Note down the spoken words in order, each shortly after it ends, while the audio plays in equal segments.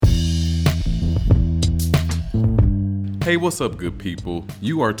Hey, what's up, good people?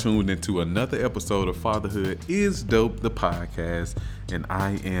 You are tuned into another episode of Fatherhood is Dope, the podcast, and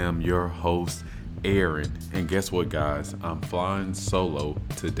I am your host, Aaron. And guess what, guys? I'm flying solo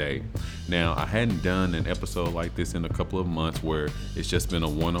today. Now, I hadn't done an episode like this in a couple of months where it's just been a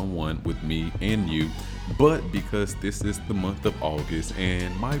one-on-one with me and you, but because this is the month of August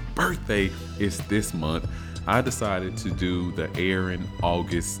and my birthday is this month, I decided to do the Aaron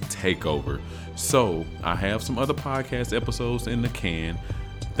August takeover. So I have some other podcast episodes in the can.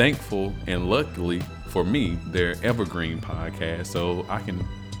 Thankful and luckily for me, they're evergreen podcasts, so I can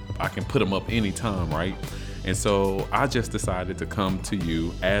put them up anytime, right? And so I just decided to come to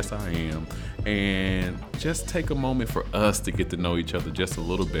you as I am and just take a moment for us to get to know each other just a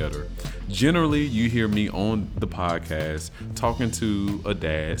little better. Generally, you hear me on the podcast talking to a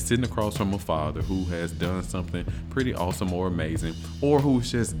dad sitting across from a father who has done something pretty awesome or amazing, or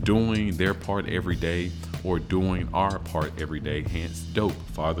who's just doing their part every day or doing our part every day. Hence, dope.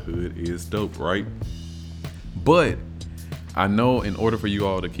 Fatherhood is dope, right? But I know in order for you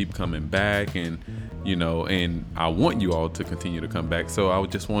all to keep coming back and I want you all to continue to come back. So I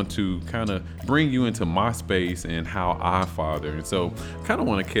would just want to kind of bring you into my space and how I father. And so I kind of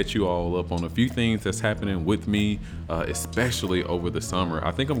want to catch you all up on a few things that's happening with me, especially over the summer.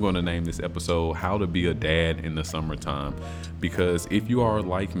 I think I'm going to name this episode How to Be a Dad in the Summertime, because if you are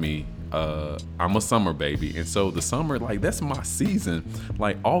like me, I'm a summer baby. And so the summer, that's my season.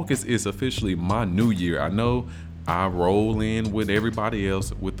 August is officially my new year. I know I roll in with everybody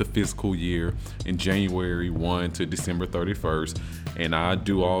else with the fiscal year in January 1 to December 31st. And I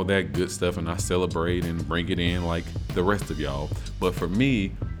do all that good stuff and I celebrate and bring it in like the rest of y'all. But for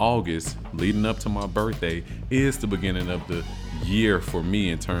me, August leading up to my birthday is the beginning of the year for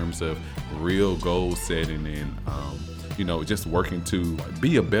me in terms of real goal setting and, just working to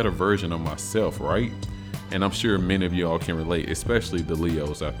be a better version of myself, right? And I'm sure many of y'all can relate, especially the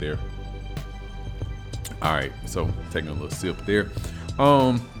Leos out there. All right, so taking a little sip there.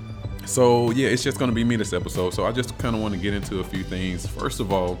 So yeah, it's just gonna be me this episode. So I just kind of want to get into a few things. First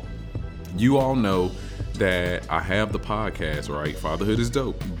of all, you all know that I have the podcast, right? Fatherhood is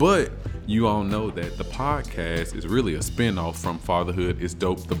Dope. But you all know that the podcast is really a spinoff from Fatherhood is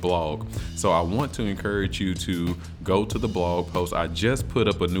Dope, the blog. So I want to encourage you to go to the blog post. I just put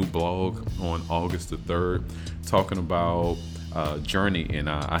up a new blog on August the 3rd talking about journey, and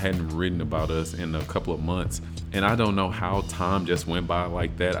I hadn't written about us in a couple of months, and I don't know how time just went by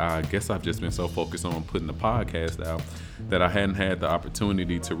like that. I guess I've just been so focused on putting the podcast out that I hadn't had the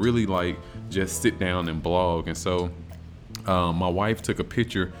opportunity to really just sit down and blog. And so my wife took a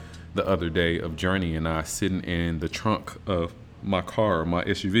picture the other day of Journey and I sitting in the trunk of my car, my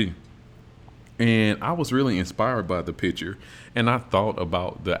SUV. And I was really inspired by the picture, and I thought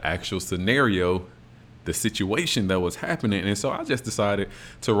about the actual scenario, the situation that was happening. And so I just decided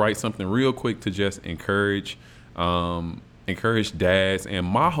to write something real quick to just encourage dads. And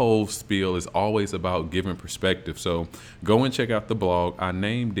my whole spiel is always about giving perspective. So go and check out the blog. I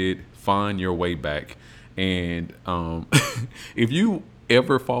named it Find Your Way Back. And if you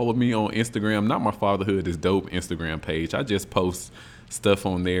ever follow me on Instagram, not my Fatherhood is Dope Instagram page, I just post stuff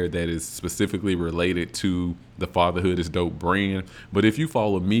on there that is specifically related to the Fatherhood is Dope brand. But if you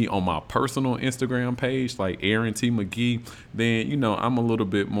follow me on my personal Instagram page, like Aaron T. McGee, then I'm a little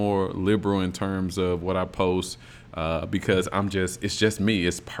bit more liberal in terms of what I post, because it's just me,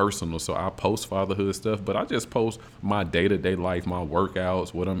 it's personal. So I post fatherhood stuff, but I just post my day-to-day life, my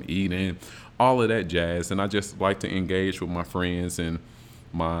workouts, what I'm eating, all of that jazz. And I just like to engage with my friends and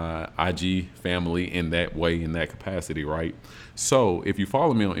my IG family in that way, in that capacity, right? So if you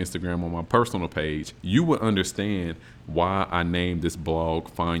follow me on Instagram on my personal page, you will understand why I named this blog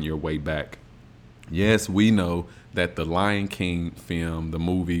Find Your Way Back. Yes, we know that the Lion King film, the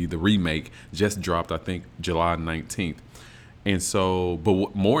movie, the remake, just dropped, I think, July 19th. And so,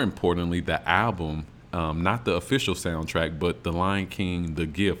 but more importantly, the album, not the official soundtrack, but The Lion King, The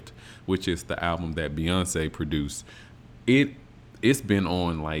Gift, which is the album that Beyonce produced, it's been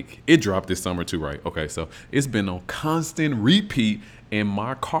on it dropped this summer too, right? Okay, so it's been on constant repeat in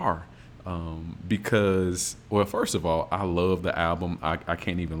my car because, well, first of all, I love the album. I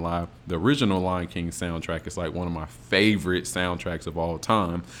can't even lie. The original Lion King soundtrack is one of my favorite soundtracks of all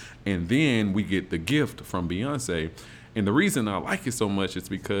time. And then we get The Gift from Beyonce. And the reason I like it so much is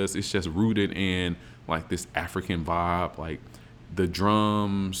because it's just rooted in this African vibe. The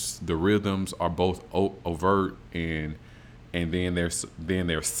drums, the rhythms are both overt and then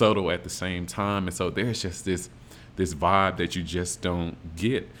they're subtle at the same time. And so there's just this vibe that you just don't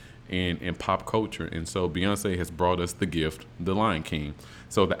get in pop culture. And so Beyonce has brought us the gift, The Lion King.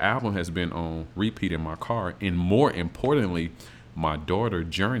 So the album has been on repeat in my car. And more importantly, my daughter,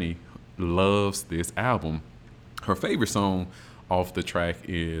 Journey, loves this album. Her favorite song off the track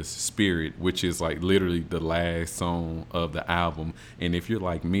is Spirit, which is like literally the last song of the album. And if you're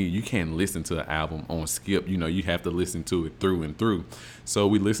like me, you can't listen to the album on skip. You have to listen to it through and through. So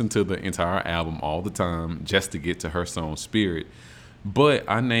we listen to the entire album all the time just to get to her song Spirit. But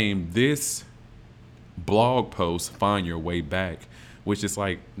I named this blog post Find Your Way Back, which is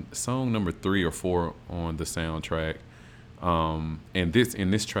like song number 3 or 4 on the soundtrack. And in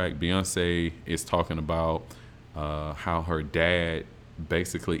this track, Beyonce is talking about how her dad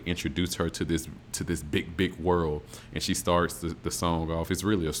basically introduced her to this big world, and she starts the song off. It's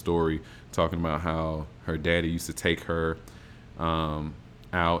really a story talking about how her daddy used to take her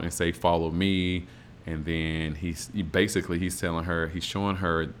out and say, "Follow me," and then he's telling her, he's showing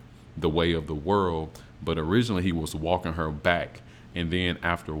her the way of the world, but originally he was walking her back, and then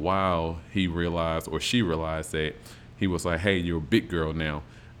after a while she realized that he was like, "Hey, you're a big girl now.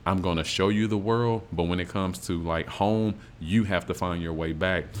 I'm going to show you the world, but when it comes to like home, you have to find your way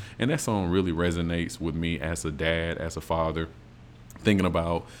back." And that song really resonates with me as a dad, as a father, thinking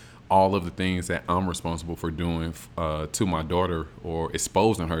about all of the things that I'm responsible for doing to my daughter, or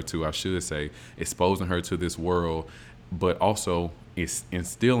exposing her to, I should say, exposing her to this world, but also it's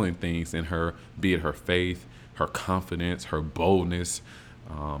instilling things in her, be it her faith, her confidence, her boldness,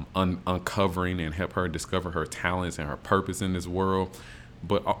 uncovering and help her discover her talents and her purpose in this world.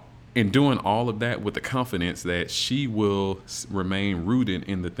 But in doing all of that with the confidence that she will remain rooted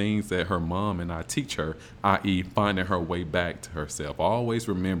in the things that her mom and I teach her, i.e. finding her way back to herself, always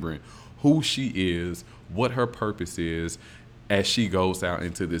remembering who she is, what her purpose is as she goes out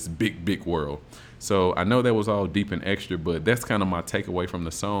into this big world. So I know that was all deep and extra, but that's kind of my takeaway from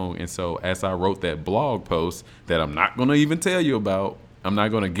the song. And so as I wrote that blog post that I'm not going to even tell you about, I'm not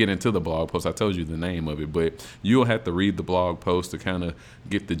going to get into the blog post. I told you the name of it, but you'll have to read the blog post to kind of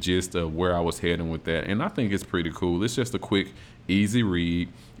get the gist of where I was heading with that. And I think it's pretty cool. It's just a quick, easy read.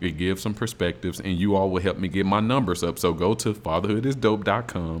 It gives some perspectives, and you all will help me get my numbers up. So go to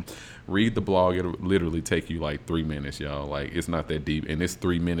fatherhoodisdope.com, read the blog. It'll literally take you like 3 minutes, y'all. Like, it's not that deep, and it's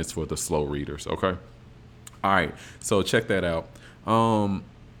 3 minutes for the slow readers, okay? All right, so check that out.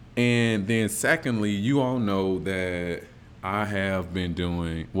 And then secondly, you all know that I have been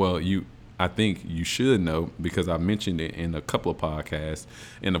doing, I think you should know because I mentioned it in a couple of podcasts.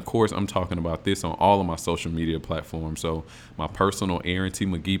 And of course, I'm talking about this on all of my social media platforms. So my personal Aaron T.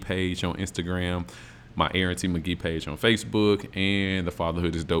 McGee page on Instagram, my Aaron T. McGee page on Facebook, and the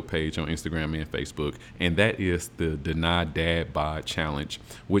Fatherhood is Dope page on Instagram and Facebook. And that is the Deny Dad Bod Challenge,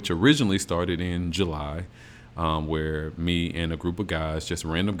 which originally started in July, where me and a group of guys, just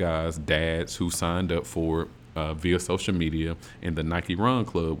random guys, dads who signed up for it, via social media, in the Nike Run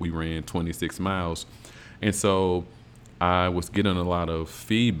Club, we ran 26 miles. And so I was getting a lot of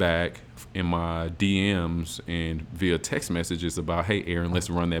feedback in my DMs and via text messages about, "Hey, Aaron, let's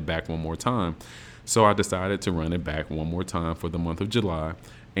run that back one more time." So I decided to run it back one more time for the month of July.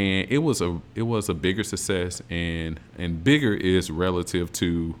 And it was a bigger success, and bigger is relative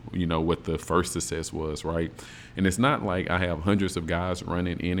to, what the first success was, right? And it's not like I have hundreds of guys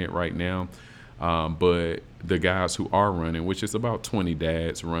running in it right now. But the guys who are running, which is about 20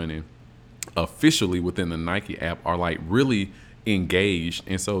 dads running officially within the Nike app, are like really engaged.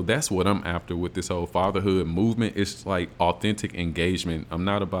 And so that's what I'm after with this whole fatherhood movement. It's like authentic engagement. I'm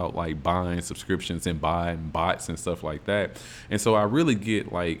not about like buying subscriptions and buying bots and stuff like that. And so I really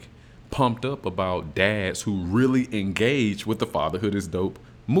get like pumped up about dads who really engage with the Fatherhood is Dope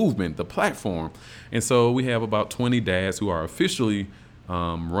movement, the platform. And so we have about 20 dads who are officially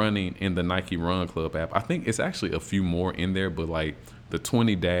running in the Nike Run Club app. I think it's actually a few more in there, but like the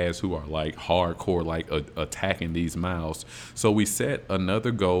 20 dads who are like hardcore, like attacking these miles. So we set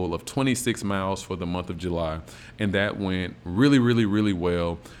another goal of 26 miles for the month of July, and that went really, really, really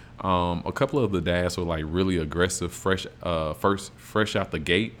well. A couple of the dads were like really aggressive, fresh out the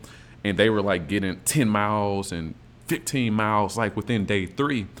gate, and they were like getting 10 miles and 15 miles like within day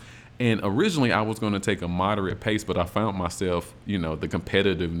 3. And originally I was going to take a moderate pace, but I found myself, the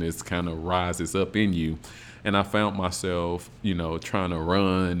competitiveness kind of rises up in you. And I found myself, trying to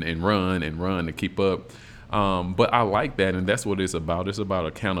run to keep up. But I like that. And that's what it's about. It's about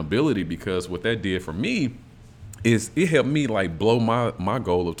accountability, because what that did for me is it helped me like blow my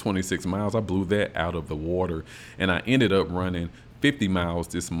goal of 26 miles. I blew that out of the water, and I ended up running 50 miles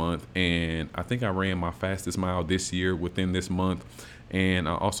this month. And I think I ran my fastest mile this year within this month. And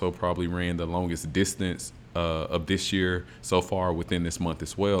I also probably ran the longest distance of this year so far within this month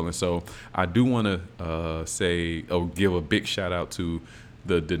as well. And so I do want to say or give a big shout out to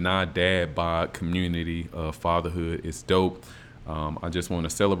the Deny Dad Bod community of fatherhood. It's dope. I just want to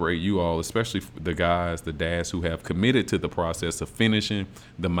celebrate you all, especially the guys, the dads who have committed to the process of finishing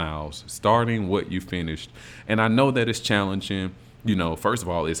the miles, starting what you finished. And I know that it's challenging. You know, first of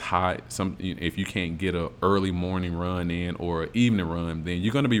all, it's hot. If you can't get a early morning run in or an evening run, then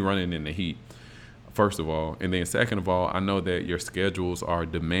you're going to be running in the heat, first of all. And then second of all, I know that your schedules are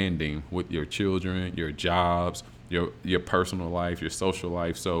demanding with your children, your jobs, your personal life, your social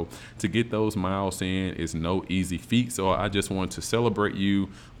life. So to get those miles in is no easy feat. So I just want to celebrate you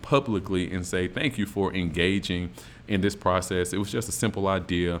publicly and say thank you for engaging in this process. It was just a simple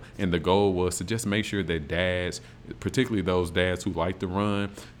idea, and the goal was to just make sure that dads, particularly those dads who like to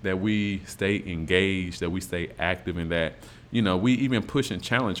run, that we stay engaged, that we stay active, and that, you know, we even push and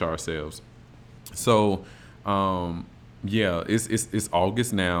challenge ourselves. So yeah, it's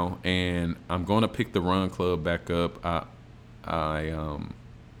August now, and I'm going to pick the run club back up.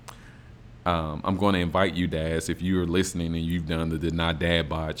 I'm going to invite you, dads, if you're listening and you've done the Deny Dad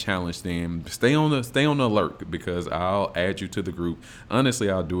Bod challenge, then stay on the alert, because I'll add you to the group. Honestly,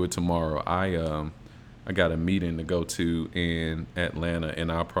 I'll do it tomorrow. I got a meeting to go to in Atlanta,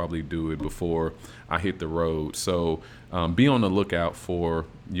 and I'll probably do it before I hit the road. So be on the lookout for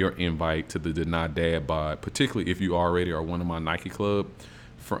your invite to the Deny Dad Bod, particularly if you already are one of my Nike Club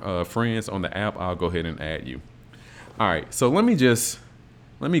friends on the app. I'll go ahead and add you. All right, so let me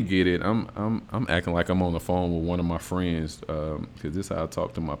get it. I'm acting like I'm on the phone with one of my friends, because this is how I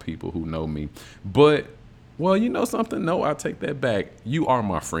talk to my people who know me. But, well, you know something? No, I take that back. You are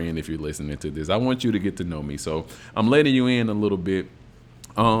my friend if you're listening to this. I want you to get to know me, so I'm letting you in a little bit.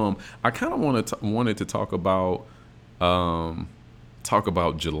 I kind of wanted to talk about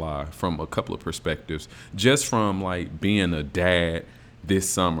July from a couple of perspectives, just from like being a dad this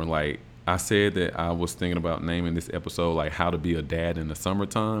summer. Like I said that I was thinking about naming this episode like how to be a dad in the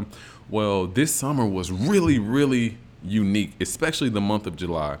summertime. Well, this summer was really, really unique, especially the month of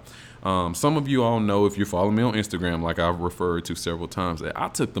July. Some of you all know, if you're following me on Instagram, like I've referred to several times, that I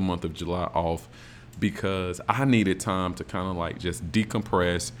took the month of July off because I needed time to kind of like just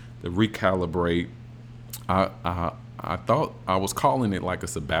decompress, to recalibrate. I thought I was calling it like a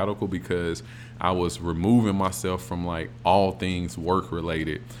sabbatical because I was removing myself from like all things work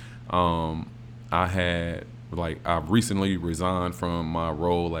related. I recently resigned from my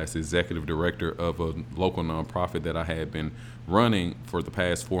role as executive director of a local nonprofit that I had been running for the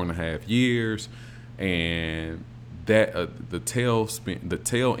past 4.5 years, and that the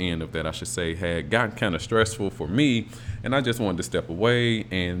tail end of that, I should say, had gotten kind of stressful for me, and I just wanted to step away.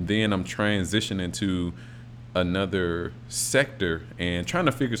 And then I'm transitioning to another sector and trying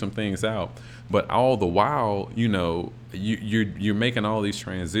to figure some things out. But all the while, you know, you're making all these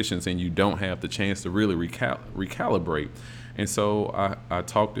transitions and you don't have the chance to really recalibrate. And so I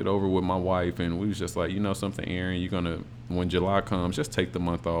talked it over with my wife, and we was just like, you know something, Aaron, when July comes, just take the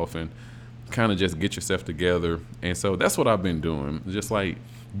month off and kind of just get yourself together. And so that's what I've been doing, just like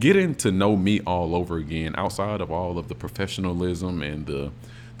getting to know me all over again, outside of all of the professionalism and the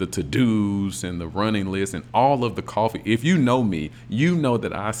to-dos and the running list and all of the coffee. If you know me, you know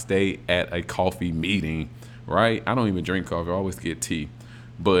that I stay at a coffee meeting, right? I don't even drink coffee. I always get tea.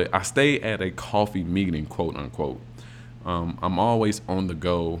 But I stay at a coffee meeting, quote unquote. I'm always on the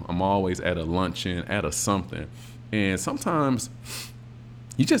go. I'm always at a luncheon, at a something. And sometimes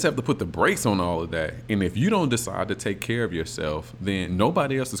you just have to put the brakes on all of that. And if you don't decide to take care of yourself, then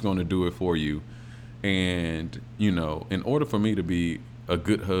nobody else is going to do it for you. And, you know, in order for me to be a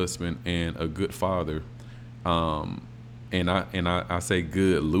good husband and a good father, and I say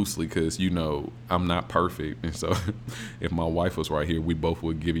good loosely because, you know, I'm not perfect, and so if my wife was right here, we both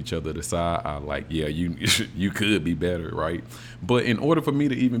would give each other the side eye, like, yeah, you could be better, right? But in order for me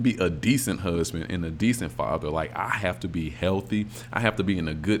to even be a decent husband and a decent father, like, I have to be healthy, I have to be in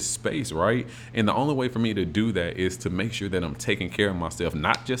a good space, right? And the only way for me to do that is to make sure that I'm taking care of myself,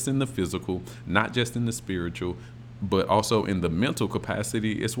 not just in the physical, not just in the spiritual, but also in the mental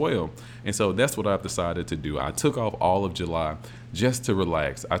capacity as well. And so that's what I've decided to do. I took off all of July just to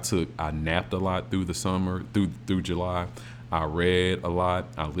relax. I napped a lot through the summer, through July. I read a lot.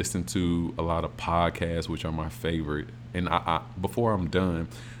 I listened to a lot of podcasts, which are my favorite. And I before I'm done,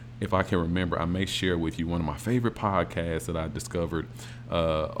 if I can remember, I may share with you one of my favorite podcasts that I discovered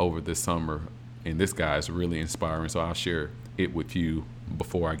over this summer. And this guy is really inspiring, so I'll share it with you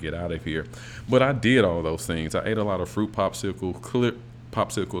before I get out of here. But I did all those things. I ate a lot of fruit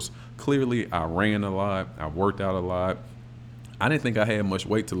popsicles. Clearly, I ran a lot. I worked out a lot. I didn't think I had much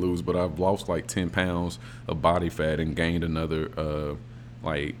weight to lose, but I've lost like 10 pounds of body fat and gained another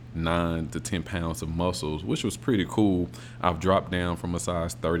like 9 to 10 pounds of muscles, which was pretty cool. I've dropped down from a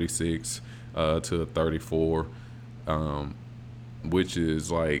size 36 to a 34, which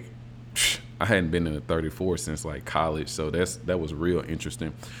is like, I hadn't been in a 34 since like college, so that was real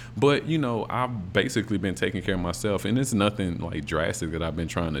interesting. But I've basically been taking care of myself, and it's nothing like drastic that I've been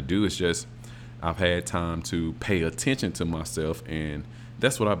trying to do. It's just I've had time to pay attention to myself, and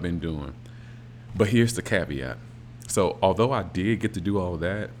that's what I've been doing. But here's the caveat. So although I did get to do all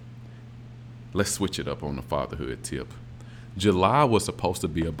that, let's switch it up on the fatherhood tip. July was supposed to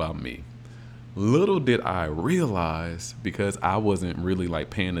be about me. Little did I realize, because I wasn't really like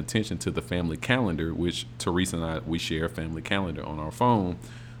paying attention to the family calendar, which Teresa and I, we share a family calendar on our phone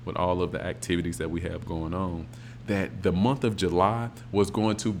with all of the activities that we have going on, that the month of July was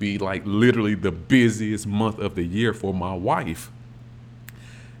going to be like literally the busiest month of the year for my wife.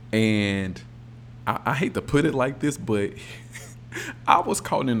 And I hate to put it like this, but I was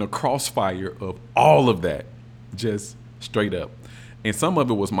caught in the crossfire of all of that, just straight up. And some of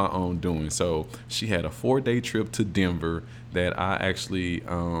it was my own doing. So she had a 4-day trip to Denver that I actually,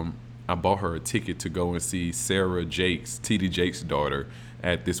 I bought her a ticket to go and see Sarah Jakes, TD Jakes' daughter,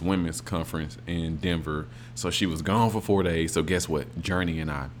 at this women's conference in Denver. So she was gone for 4 days. So guess what? Journey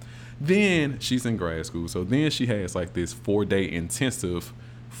and I. Then she's in grad school. So then she has like this 4-day intensive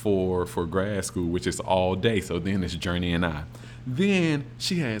for grad school, which is all day. So then it's Journey and I. Then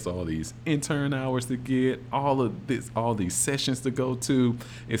she has all these intern hours to get, all these sessions to go to,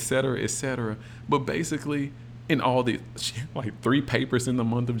 et cetera, et cetera. But basically, she had like 3 papers in the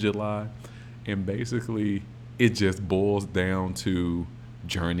month of July, and basically it just boils down to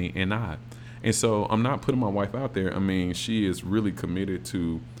Journey and I. And so I'm not putting my wife out there. I mean, she is really committed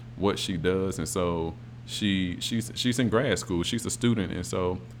to what she does, and so she's in grad school. She's a student, and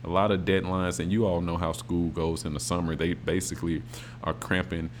so a lot of deadlines, and you all know how school goes in the summer. They basically are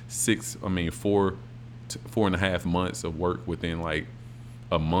cramping 4.5 months of work within like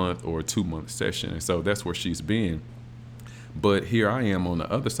a month or a 2-month session. And so that's where she's been. But here I am on the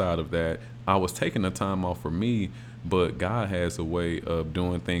other side of that. I was taking the time off for me, but God has a way of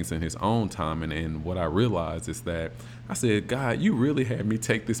doing things in his own time. And what I realized is that I said, God, you really had me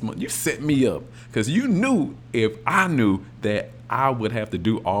take this month. You set me up, because you knew if I knew that I would have to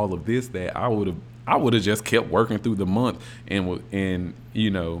do all of this, that I would have just kept working through the month, and we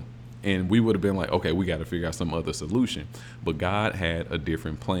would have been like, okay, we got to figure out some other solution. But God had a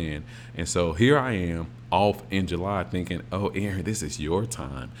different plan. And so here I am off in July thinking, oh, Aaron, this is your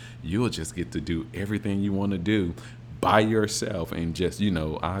time. You'll just get to do everything you want to do by yourself, and just,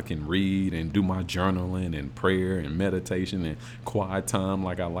 I can read and do my journaling and prayer and meditation and quiet time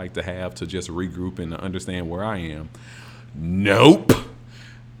like I like to have to just regroup and to understand where I am. Nope.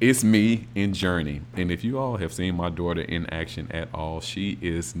 It's me in Journey. And if you all have seen my daughter in action at all, she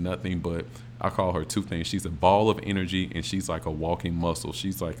is nothing but, I call her 2 things. She's a ball of energy, and she's like a walking muscle.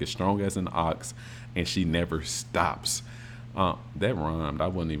 She's like as strong as an ox, and she never stops. That rhymed. I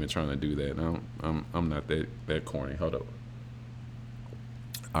wasn't even trying to do that. I'm not that corny. Hold up.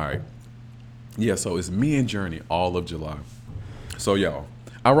 All right. Yeah, so it's me and Journey all of July. So y'all,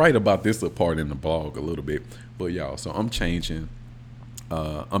 I write about this part in the blog a little bit, but y'all, so I'm changing.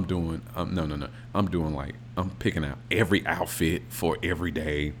 I'm doing like, I'm picking out every outfit for every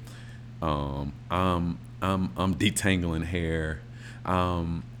day. I'm detangling hair.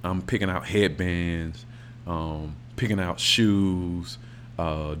 I'm picking out headbands. Picking out shoes,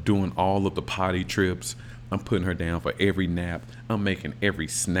 doing all of the potty trips. I'm putting her down for every nap. I'm making every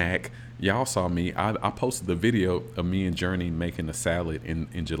snack. Y'all saw me. I posted the video of me and Journey making a salad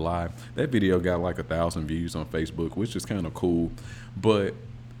in July. That video got like 1,000 views on Facebook, which is kind of cool. But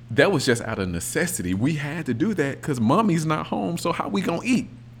that was just out of necessity. We had to do that because mommy's not home. So how we gonna eat?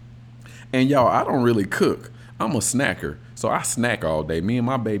 And y'all, I don't really cook. I'm a snacker. So I snack all day. Me and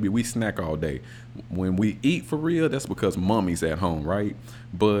my baby, we snack all day. When we eat for real, that's because mommy's at home, right?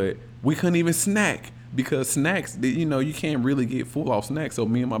 But we couldn't even snack because snacks, you can't really get full off snacks. So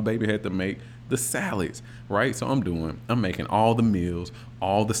me and my baby had to make the salads, right? So I'm making all the meals,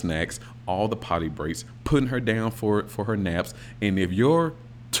 all the snacks, all the potty breaks, putting her down for her naps. And if your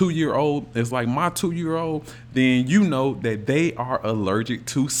 2-year-old is like my 2-year-old, then you know that they are allergic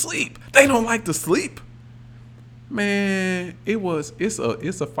to sleep. They don't like to sleep. Man, it's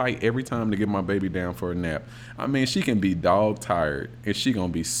a fight every time to get my baby down for a nap. I mean, she can be dog tired and she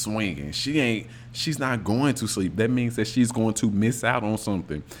gonna be swinging. She's not going to sleep. That means that she's going to miss out on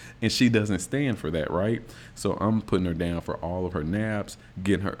something, and she doesn't stand for that, right? So I'm putting her down for all of her naps,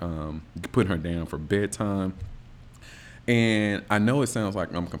 putting her down for bedtime. And I know it sounds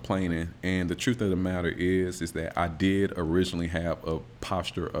like I'm complaining, and the truth of the matter is that I did originally have a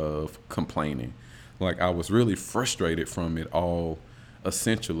posture of complaining. Like I was really frustrated from it all,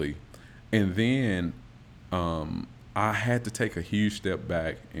 essentially. And then I had to take a huge step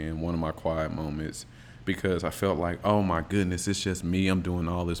back in one of my quiet moments because I felt like, oh my goodness, it's just me. I'm doing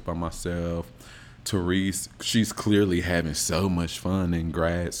all this by myself. Therese, she's clearly having so much fun in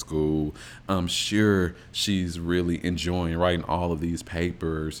grad school. I'm sure she's really enjoying writing all of these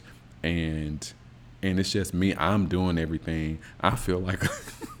papers, and it's just me. I'm doing everything. I feel like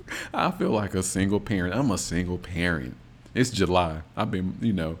I feel like a single parent. I'm a single parent. It's July. I've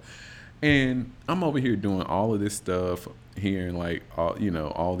been, and I'm over here doing all of this stuff, hearing like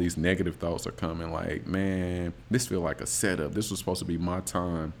all these negative thoughts are coming. Like, man, this feel like a setup. This was supposed to be my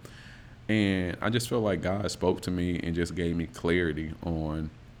time, and I just feel like God spoke to me and just gave me clarity on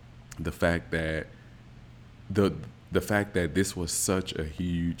the fact that the the fact that this was such a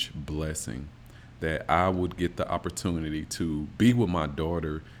huge blessing that I would get the opportunity to be with my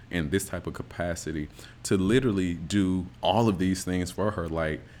daughter in this type of capacity, to literally do all of these things for her.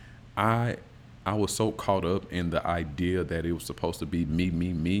 Like I I was so caught up in the idea that it was supposed to be me,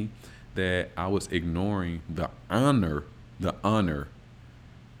 me, me, that I was ignoring the honor, the honor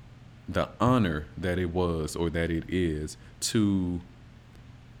that it was, or that it is, to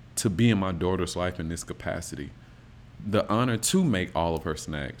be in my daughter's life in this capacity. The honor to make all of her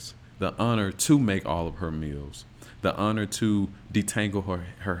snacks, the honor to make all of her meals, the honor to detangle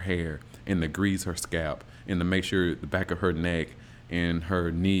her hair and to grease her scalp and to make sure the back of her neck and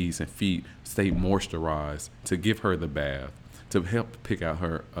her knees and feet stay moisturized, to give her the bath, to help pick out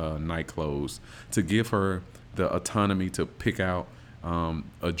her night clothes, to give her the autonomy to pick out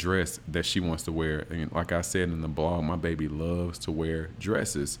a dress that she wants to wear. And like I said in the blog, my baby loves to wear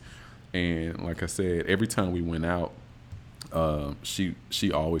dresses. And like I said, every time we went out,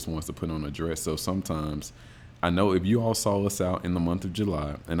 she always wants to put on a dress. So sometimes, I know if you all saw us out in the month of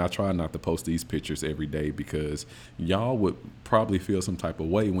July, and I try not to post these pictures every day because y'all would probably feel some type of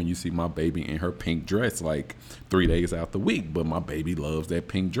way when you see my baby in her pink dress like 3 days out the week. But my baby loves that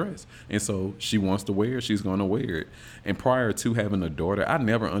pink dress, and so she wants to wear it. She's going to wear it. And prior to having a daughter, I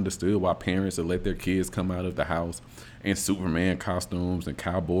never understood why parents would let their kids come out of the house in Superman costumes and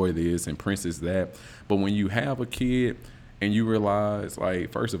cowboy this and princess that. But when you have a kid, and you realize,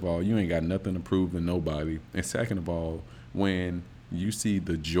 like, first of all, you ain't got nothing to prove to nobody. And second of all, when you see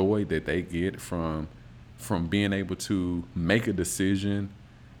the joy that they get from being able to make a decision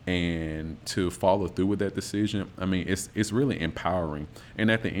and to follow through with that decision, I mean, it's really empowering.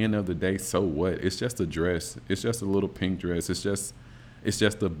 And at the end of the day, so what? It's just a dress. It's just a little pink dress. It's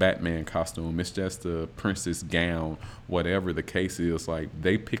just a Batman costume. It's just a princess gown, whatever the case is. Like,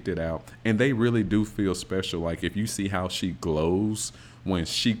 they picked it out, and they really do feel special. Like, if you see how she glows when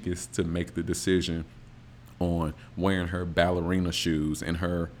she gets to make the decision on wearing her ballerina shoes and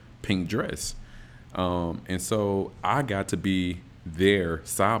her pink dress. And so I got to be there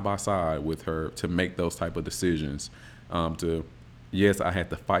side by side with her to make those type of decisions. Yes, I had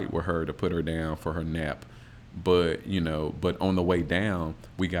to fight with her to put her down for her nap, but on the way down,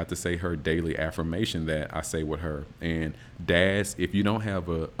 we got to say her daily affirmation that I say with her. And dads, if you don't have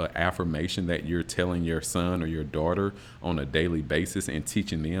a affirmation that you're telling your son or your daughter on a daily basis and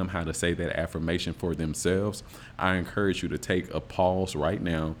teaching them how to say that affirmation for themselves, I encourage you to take a pause right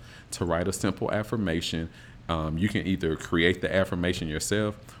now to write a simple affirmation. You can either create the affirmation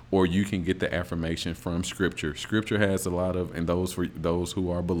yourself, or you can get the affirmation from Scripture. Scripture has a lot of, and those for those who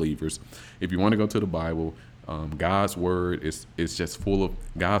are believers, if you want to go to the Bible, God's word is just full of,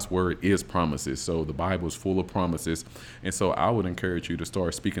 God's word is promises. So the Bible is full of promises, and so I would encourage you to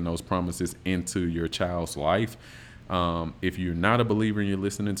start speaking those promises into your child's life. If you're not a believer and you're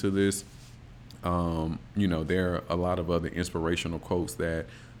listening to this, there are a lot of other inspirational quotes that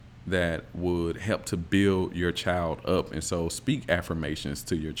would help to build your child up. And so speak affirmations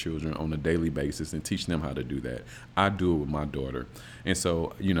to your children on a daily basis and teach them how to do that. I do it with my daughter. And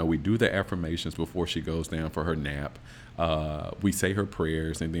so, we do the affirmations before she goes down for her nap. We say her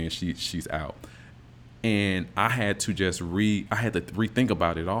prayers, and then she's out. And I had to rethink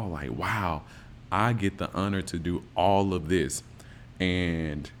about it all. Like, wow, I get the honor to do all of this.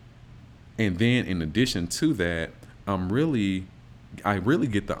 And then in addition to that, I really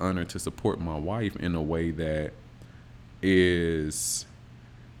get the honor to support my wife in a way that in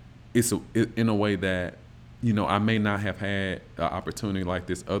a way that, I may not have had an opportunity like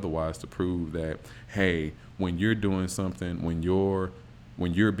this otherwise, to prove that, hey, when you're doing something, when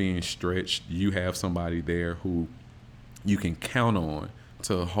you're being stretched, you have somebody there who you can count on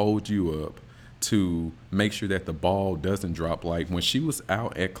to hold you up, to make sure that the ball doesn't drop. Like when she was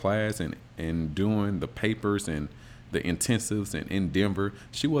out at class and doing the papers and the intensives and in Denver,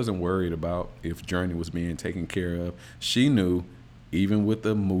 she wasn't worried about if Journey was being taken care of. She knew, even with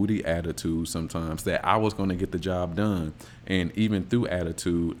the moody attitude sometimes, that I was going to get the job done. And even through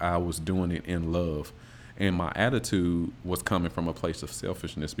attitude, I was doing it in love. And my attitude was coming from a place of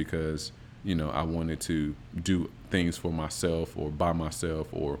selfishness because, I wanted to do things for myself or by myself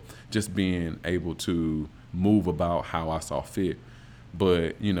or just being able to move about how I saw fit.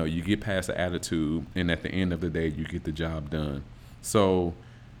 But, you get past the attitude and at the end of the day, you get the job done. So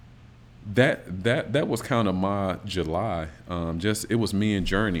that was kind of my July. It was me and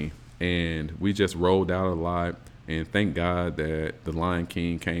Journey, and we just rolled out a lot. And thank God that The Lion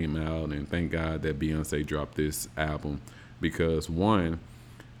King came out, and thank God that Beyonce dropped this album, because one,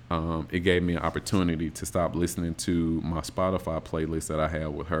 it gave me an opportunity to stop listening to my Spotify playlist that I had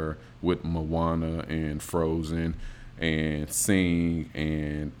with her, with Moana and Frozen and Sing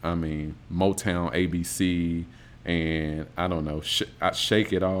and Motown ABC and I don't know,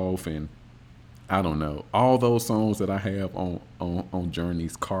 Shake It Off, and I don't know, all those songs that I have on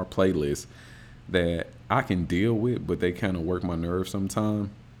Journey's car playlist that I can deal with, but they kind of work my nerves sometimes.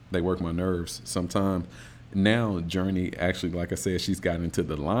 Now Journey actually, like I said, she's gotten into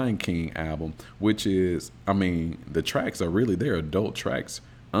the Lion King album, which is, the tracks are really, they're adult tracks,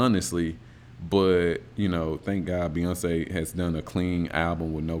 honestly. But, thank God Beyonce has done a clean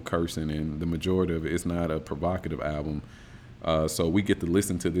album with no cursing, and the majority of it is not a provocative album. So we get to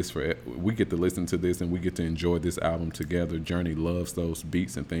listen to this and we get to enjoy this album together. Journey loves those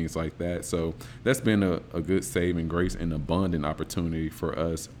beats and things like that. So that's been a good saving grace and abundant opportunity for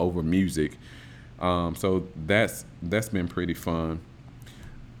us over music. So that's been pretty fun.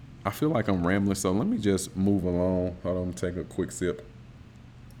 I feel like I'm rambling, so let me just move along. Hold on, take a quick sip.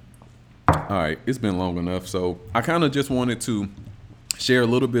 All right, it's been long enough. So I kind of just wanted to share a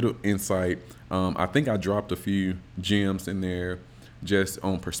little bit of insight. I think I dropped a few gems in there just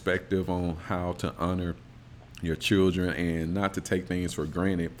on perspective on how to honor your children and not to take things for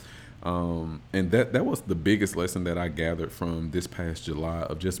granted. And that was the biggest lesson that I gathered from this past July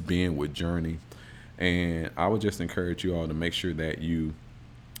of just being with Journey. And I would just encourage you all to make sure that you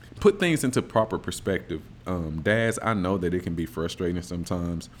put things into proper perspective. Dads, I know that it can be frustrating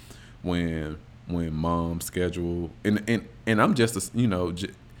sometimes when mom's schedule and I'm just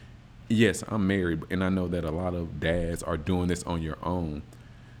yes, I'm married, and I know that a lot of dads are doing this on your own.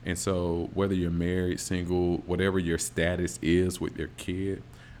 And so whether you're married, single, whatever your status is with your kid,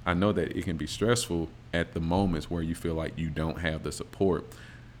 I know that it can be stressful at the moments where you feel like you don't have the support.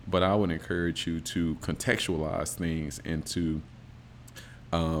 But I would encourage you to contextualize things and to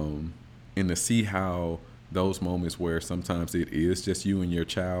see how those moments where sometimes it is just you and your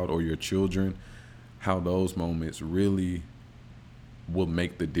child or your children, how those moments really will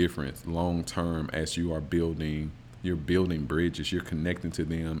make the difference long term as you're building bridges, you're connecting to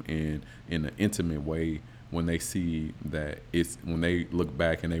them in an intimate way when they see that when they look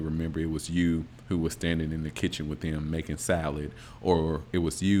back and they remember it was you who was standing in the kitchen with them making salad, or it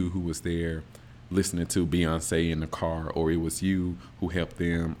was you who was there listening to Beyonce in the car, or it was you who helped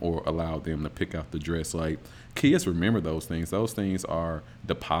them or allowed them to pick out the dress. Like, kids remember those things. Those things are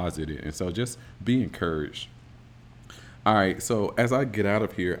deposited. And so just be encouraged. All right, so as I get out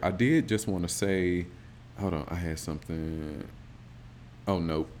of here, I did just want to say, hold on, I had something. Oh,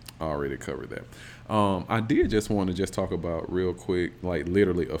 no, I already covered that. I did just want to just talk about real quick, like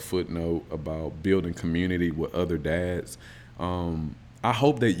literally a footnote about building community with other dads. I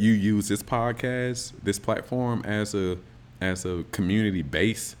hope that you use this podcast, this platform as a community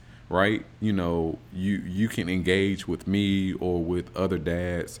base, right? You can engage with me or with other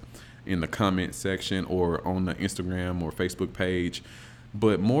dads in the comment section or on the Instagram or Facebook page.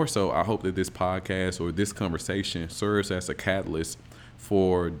 But more so, I hope that this podcast or this conversation serves as a catalyst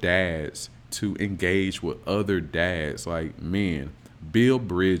for dads to engage with other dads, like men, build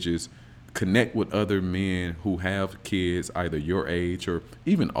bridges, connect with other men who have kids either your age or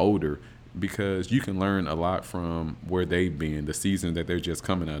even older, because you can learn a lot from where they've been, the season that they're just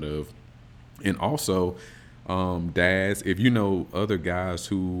coming out of. And also, dads, if you know other guys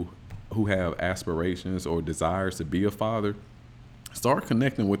who have aspirations or desires to be a father, start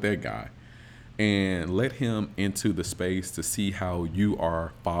connecting with that guy and let him into the space to see how you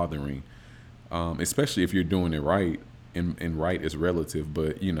are fathering, especially if you're doing it right. And right is relative,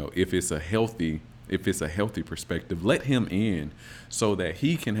 but if it's a healthy if it's a healthy perspective, let him in so that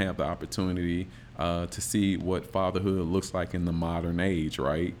he can have the opportunity to see what fatherhood looks like in the modern age,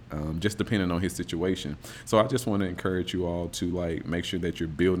 right? Just depending on his situation. So I just want to encourage you all to like make sure that you're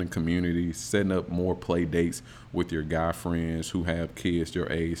building community, setting up more play dates with your guy friends who have kids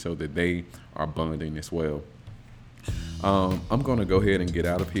your age so that they are bonding as well. I'm going to go ahead and get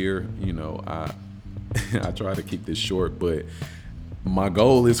out of here. You know, I try to keep this short, but my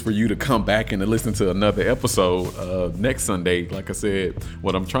goal is for you to come back and to listen to another episode next Sunday. Like I said,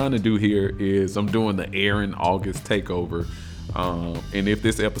 what I'm trying to do here is I'm doing the Aaron August takeover. And if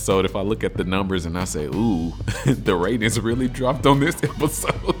this episode, if I look at the numbers and I say, ooh, the ratings really dropped on this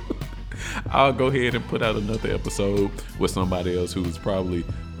episode, I'll go ahead and put out another episode with somebody else who's probably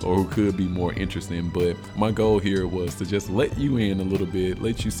or who could be more interesting. But my goal here was to just let you in a little bit,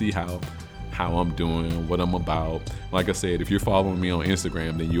 let you see how I'm doing, what I'm about. Like I said, if you're following me on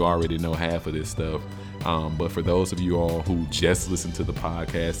Instagram, then you already know half of this stuff. But for those of you all who just listen to the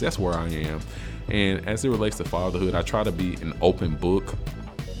podcast, that's where I am. And as it relates to fatherhood, I try to be an open book.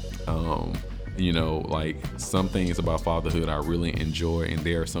 You know, like some things about fatherhood I really enjoy, and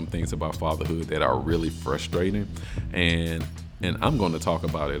there are some things about fatherhood that are really frustrating. And I'm going to talk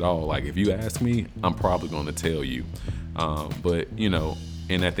about it all. Like if you ask me, I'm probably going to tell you. But you know,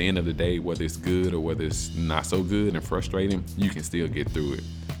 and at the end of the day, whether it's good or whether it's not so good and frustrating, you can still get through it.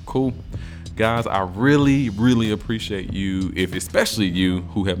 Cool. Guys, I really, really appreciate you, especially you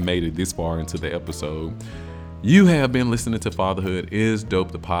who have made it this far into the episode. You have been listening to Fatherhood is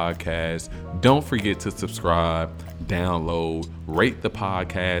Dope, the podcast. Don't forget to subscribe, download, rate the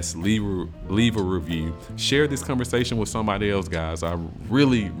podcast, leave a review. Share this conversation with somebody else, guys. I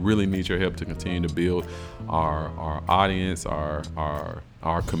really, really need your help to continue to build our audience, our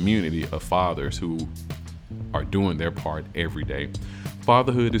community of fathers who are doing their part every day.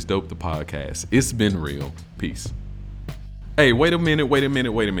 Fatherhood is Dope, the podcast. It's been real. Peace. Hey, wait a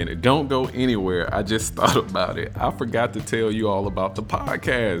minute. Don't go anywhere. I just thought about it. I forgot to tell you all about the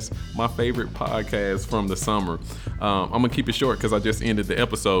podcast, my favorite podcast from the summer. I'm going to keep it short because I just ended the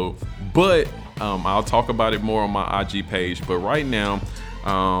episode, but I'll talk about it more on my IG page. But right now,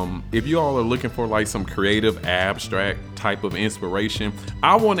 if you all are looking for like some creative, abstract type of inspiration,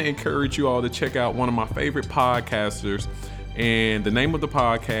 I want to encourage you all to check out one of my favorite podcasters. And the name of the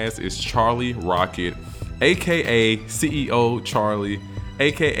podcast is Charlie Rocket, aka CEO Charlie,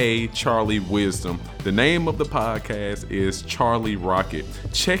 aka Charlie Wisdom. The name of the podcast is Charlie Rocket.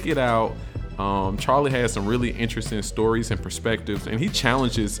 Check it out. Charlie has some really interesting stories and perspectives, and he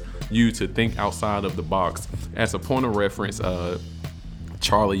challenges you to think outside of the box. As a point of reference,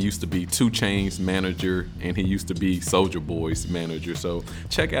 Charlie used to be 2 Chainz manager, and he used to be Soulja Boy's manager. So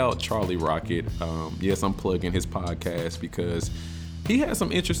check out Charlie Rocket. Yes, I'm plugging his podcast because he has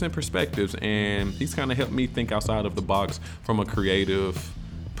some interesting perspectives, and he's kind of helped me think outside of the box from a creative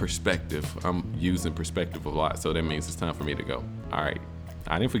perspective. I'm using perspective a lot, so that means it's time for me to go. All right.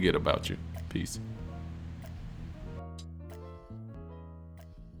 I didn't forget about you. Peace.